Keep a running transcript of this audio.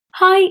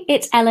Hi,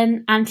 it's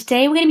Ellen, and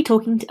today we're going to be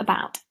talking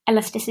about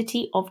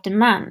elasticity of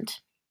demand.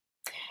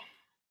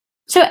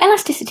 So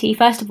elasticity,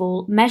 first of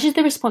all, measures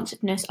the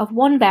responsiveness of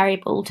one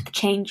variable to the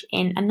change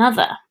in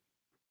another.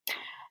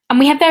 And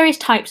we have various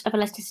types of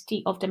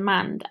elasticity of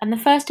demand, and the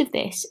first of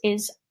this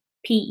is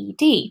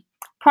PED,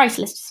 price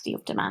elasticity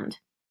of demand.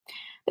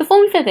 The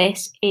formula for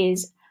this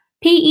is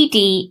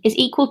PED is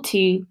equal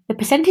to the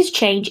percentage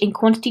change in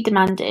quantity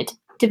demanded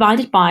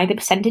divided by the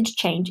percentage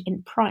change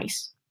in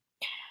price.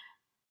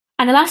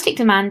 And elastic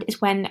demand is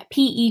when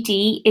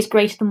PED is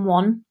greater than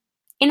 1,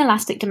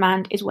 inelastic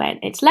demand is when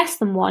it's less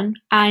than 1,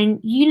 and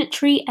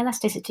unitary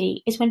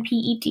elasticity is when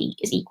PED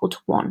is equal to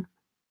 1.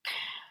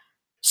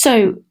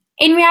 So,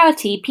 in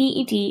reality,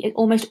 PED is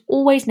almost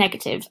always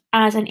negative,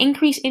 as an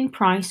increase in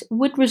price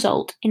would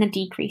result in a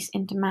decrease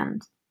in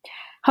demand.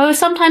 However,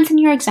 sometimes in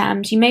your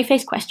exams you may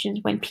face questions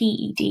when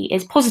PED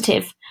is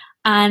positive,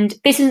 and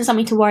this isn't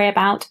something to worry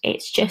about,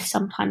 it's just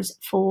sometimes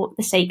for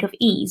the sake of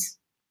ease.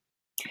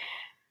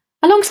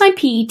 Alongside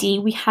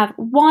PED, we have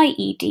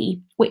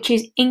YED, which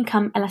is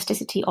income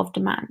elasticity of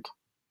demand.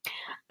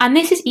 And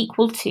this is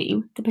equal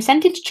to the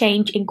percentage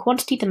change in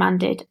quantity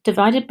demanded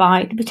divided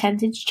by the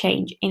percentage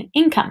change in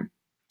income.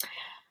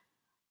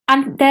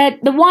 And the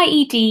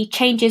YED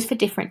changes for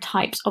different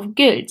types of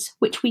goods,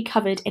 which we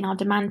covered in our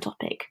demand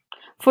topic.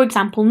 For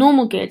example,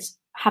 normal goods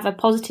have a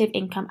positive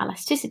income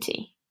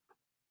elasticity.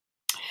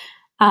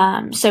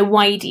 So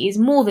YED is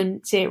more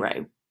than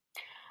 0.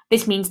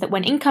 This means that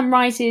when income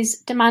rises,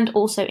 demand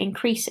also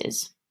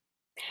increases.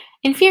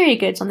 Inferior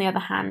goods, on the other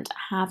hand,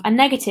 have a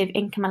negative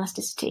income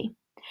elasticity.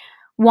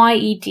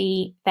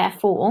 YED,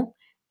 therefore,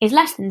 is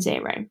less than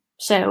 0.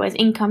 So as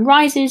income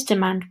rises,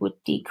 demand would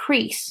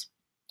decrease.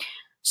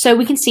 So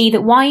we can see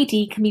that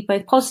YED can be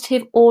both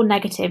positive or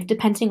negative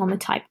depending on the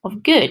type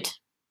of good.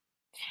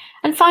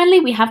 And finally,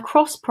 we have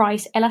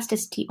cross-price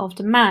elasticity of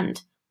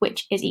demand,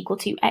 which is equal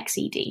to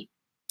XED.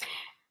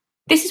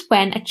 This is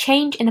when a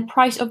change in the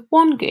price of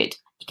one good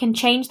can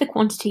change the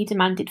quantity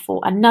demanded for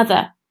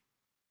another.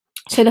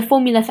 So the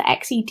formula for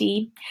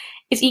XED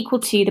is equal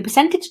to the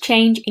percentage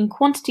change in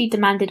quantity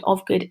demanded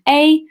of good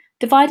A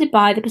divided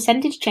by the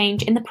percentage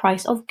change in the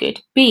price of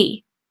good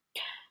B.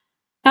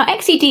 Now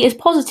XED is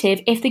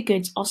positive if the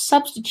goods are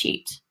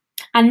substitutes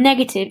and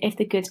negative if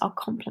the goods are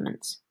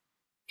complements.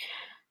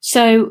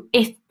 But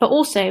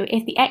also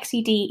if the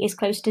XED is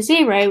close to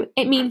 0,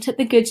 it means that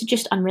the goods are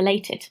just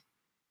unrelated.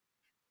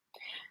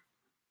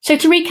 So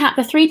to recap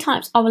the three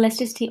types of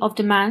elasticity of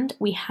demand,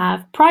 we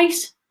have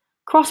price,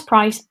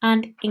 cross-price,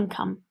 and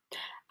income.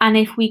 And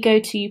if we go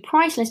to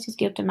price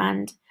elasticity of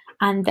demand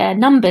and their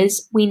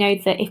numbers, we know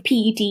that if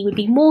PED would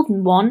be more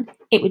than 1,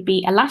 it would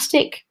be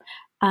elastic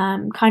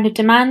kind of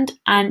demand,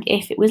 and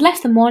if it was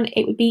less than 1,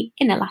 it would be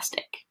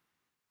inelastic.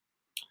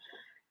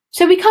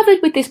 So we covered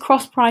with this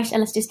cross-price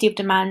elasticity of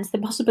demand the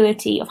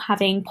possibility of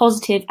having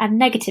positive and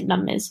negative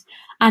numbers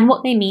and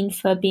what they mean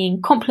for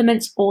being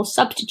complements or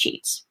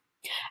substitutes.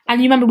 And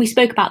you remember we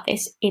spoke about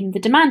this in the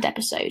demand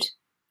episode.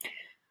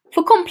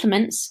 For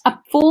complements, a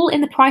fall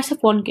in the price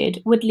of one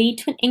good would lead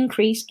to an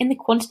increase in the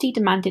quantity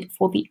demanded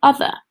for the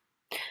other.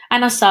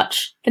 And as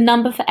such, the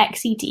number for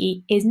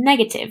XED is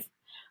negative.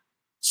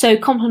 So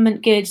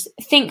complement goods,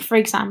 think for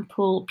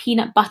example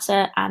peanut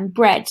butter and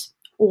bread,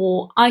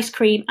 or ice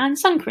cream and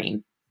sun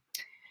cream.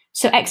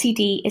 So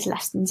XED is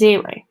less than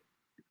 0.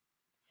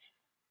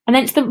 And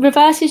then the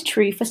reverse is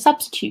true for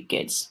substitute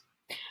goods.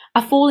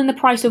 A fall in the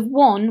price of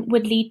one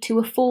would lead to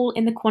a fall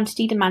in the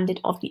quantity demanded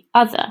of the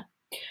other.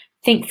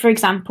 Think, for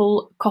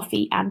example,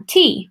 coffee and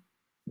tea.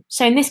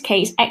 So in this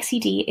case,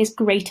 XED is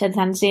greater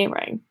than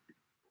 0.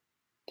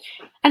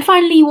 And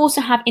finally, you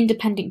also have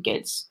independent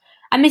goods.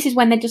 And this is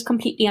when they're just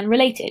completely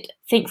unrelated.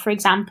 Think, for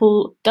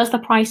example, does the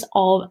price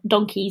of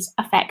donkeys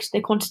affect the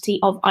quantity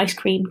of ice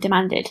cream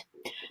demanded?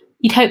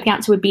 You'd hope the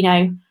answer would be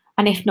no.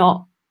 And if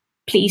not,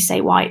 please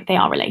say why they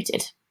are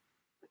related.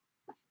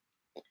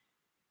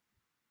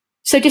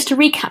 So just to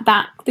recap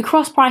that, the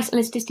cross-price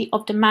elasticity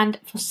of demand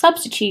for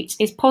substitutes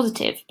is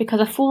positive because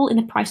a fall in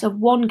the price of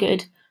one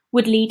good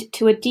would lead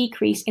to a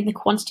decrease in the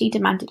quantity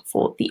demanded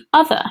for the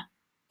other.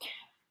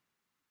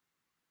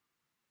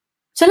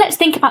 So let's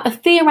think about the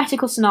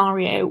theoretical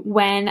scenario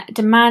when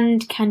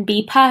demand can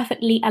be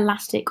perfectly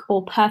elastic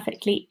or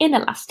perfectly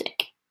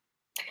inelastic.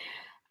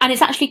 And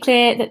it's actually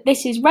clear that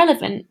this is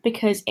relevant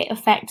because it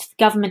affects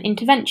government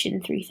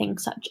intervention through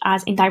things such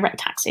as indirect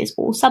taxes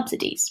or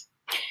subsidies.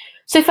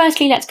 So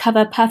firstly, let's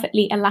cover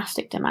perfectly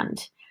elastic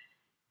demand.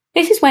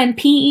 This is when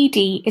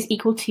PED is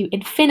equal to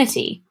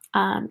infinity,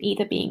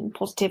 either being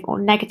positive or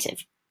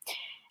negative.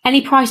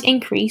 Any price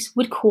increase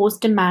would cause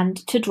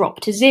demand to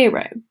drop to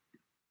 0.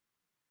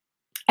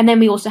 And then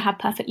we also have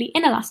perfectly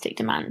inelastic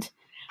demand,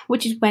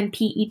 which is when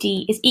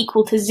PED is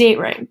equal to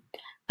 0,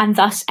 and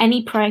thus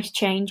any price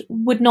change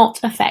would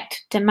not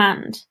affect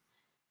demand.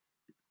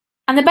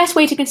 And the best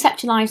way to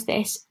conceptualize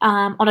this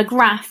on a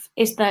graph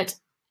is that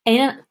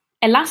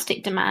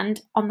elastic demand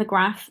on the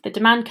graph, the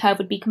demand curve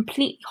would be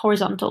completely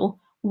horizontal,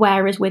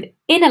 whereas with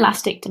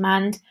inelastic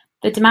demand,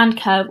 the demand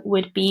curve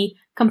would be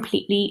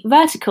completely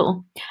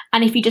vertical.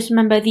 And if you just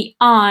remember the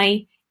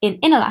I in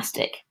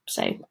inelastic,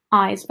 so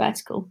I is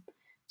vertical.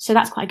 So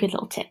that's quite a good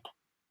little tip.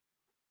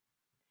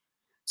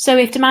 So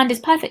if demand is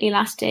perfectly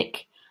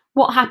elastic,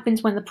 what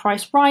happens when the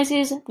price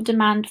rises? The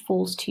demand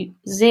falls to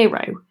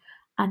 0,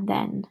 and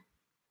then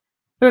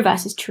the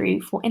reverse is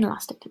true for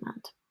inelastic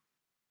demand.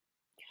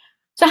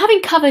 So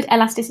having covered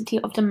elasticity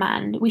of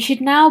demand, we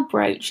should now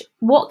broach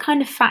what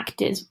kind of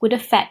factors would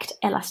affect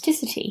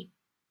elasticity.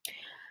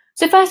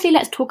 So firstly,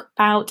 let's talk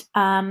about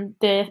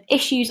the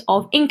issues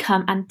of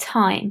income and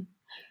time.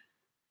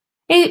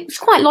 It's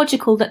quite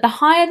logical that the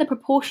higher the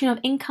proportion of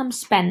income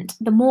spent,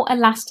 the more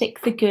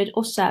elastic the good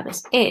or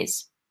service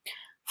is.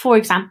 For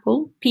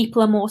example,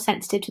 people are more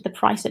sensitive to the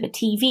price of a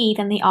TV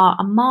than they are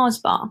a Mars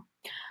bar.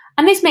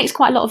 And this makes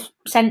quite a lot of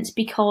sense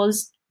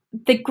because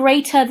the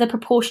greater the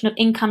proportion of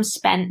income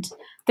spent,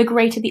 the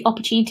greater the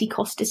opportunity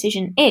cost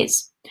decision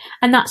is.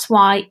 And that's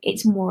why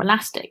it's more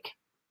elastic.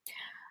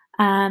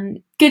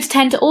 Goods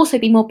tend to also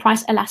be more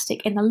price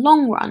elastic in the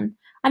long run.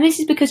 And this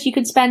is because you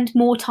can spend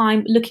more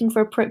time looking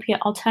for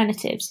appropriate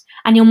alternatives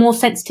and you're more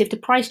sensitive to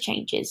price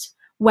changes.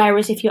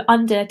 Whereas if you're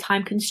under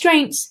time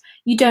constraints,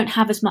 you don't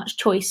have as much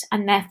choice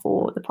and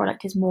therefore the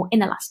product is more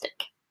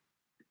inelastic.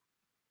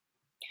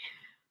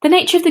 The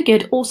nature of the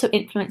good also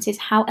influences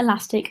how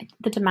elastic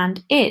the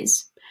demand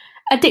is.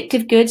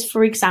 Addictive goods,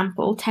 for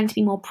example, tend to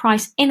be more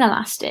price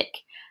inelastic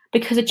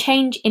because a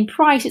change in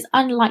price is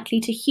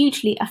unlikely to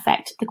hugely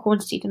affect the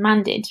quantity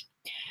demanded.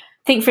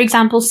 Think, for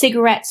example,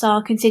 cigarettes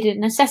are considered a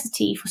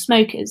necessity for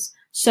smokers,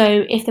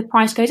 so if the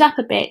price goes up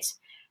a bit,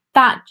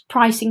 that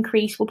price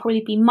increase will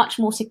probably be much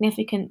more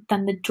significant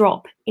than the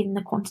drop in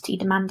the quantity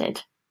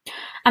demanded.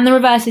 And the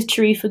reverse is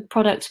true for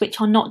products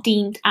which are not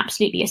deemed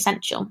absolutely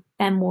essential.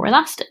 They're more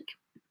elastic.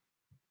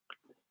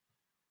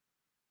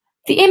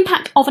 The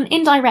impact of an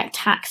indirect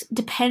tax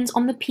depends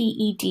on the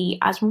PED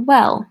as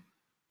well.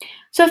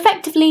 So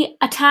effectively,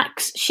 a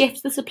tax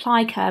shifts the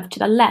supply curve to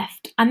the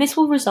left, and this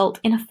will result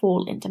in a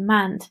fall in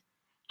demand.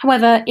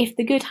 However, if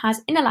the good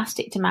has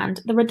inelastic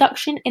demand, the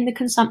reduction in the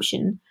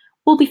consumption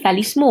will be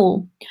fairly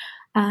small.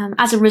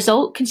 As a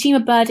result, consumer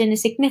burden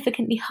is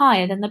significantly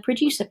higher than the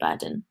producer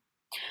burden.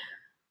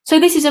 So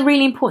this is a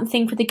really important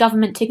thing for the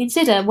government to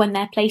consider when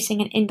they're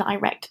placing an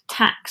indirect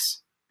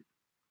tax.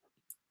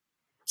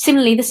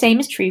 Similarly, the same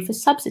is true for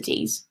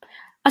subsidies.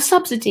 A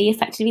subsidy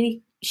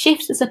effectively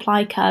shifts the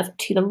supply curve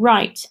to the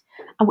right,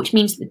 which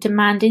means that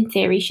demand in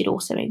theory should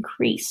also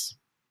increase.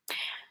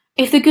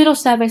 If the good or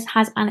service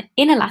has an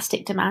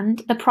inelastic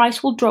demand, the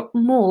price will drop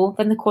more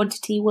than the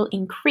quantity will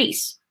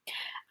increase.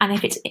 And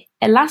if it's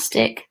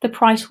elastic, the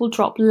price will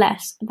drop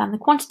less than the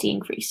quantity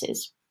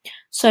increases.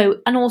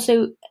 And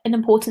also an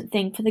important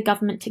thing for the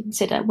government to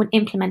consider when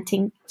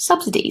implementing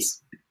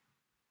subsidies.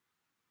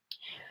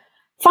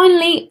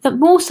 Finally, the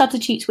more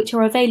substitutes which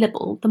are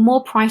available, the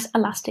more price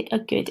elastic a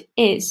good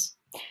is.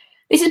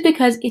 This is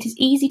because it is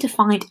easy to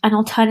find an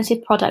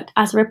alternative product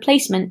as a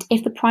replacement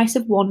if the price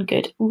of one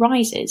good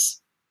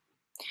rises.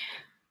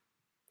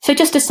 So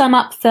just to sum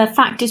up the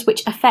factors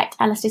which affect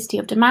elasticity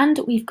of demand,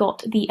 we've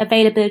got the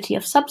availability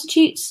of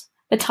substitutes,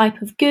 the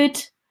type of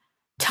good,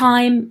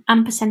 time,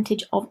 and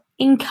percentage of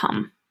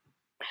income.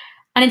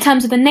 And in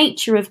terms of the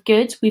nature of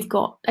goods, we've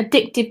got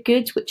addictive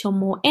goods, which are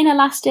more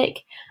inelastic,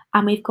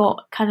 and we've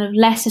got kind of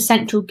less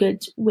essential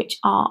goods, which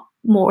are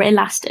more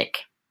elastic.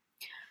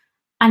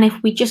 And if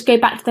we just go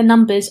back to the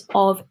numbers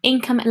of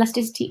income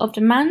elasticity of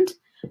demand,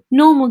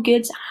 normal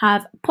goods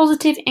have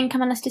positive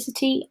income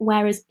elasticity,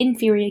 whereas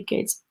inferior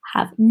goods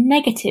have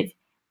negative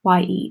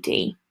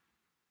YED.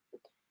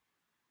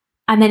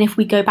 And then if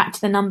we go back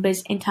to the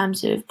numbers in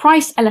terms of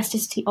price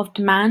elasticity of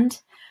demand,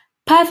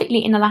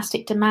 perfectly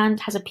inelastic demand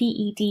has a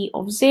PED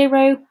of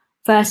 0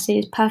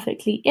 versus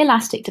perfectly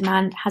elastic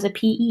demand has a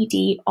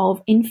PED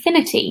of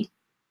infinity.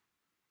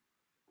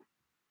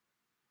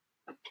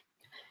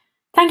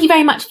 Thank you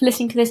very much for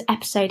listening to this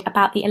episode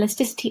about the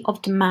elasticity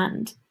of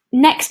demand.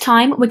 Next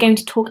time, we're going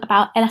to talk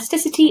about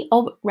elasticity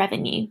of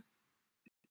revenue.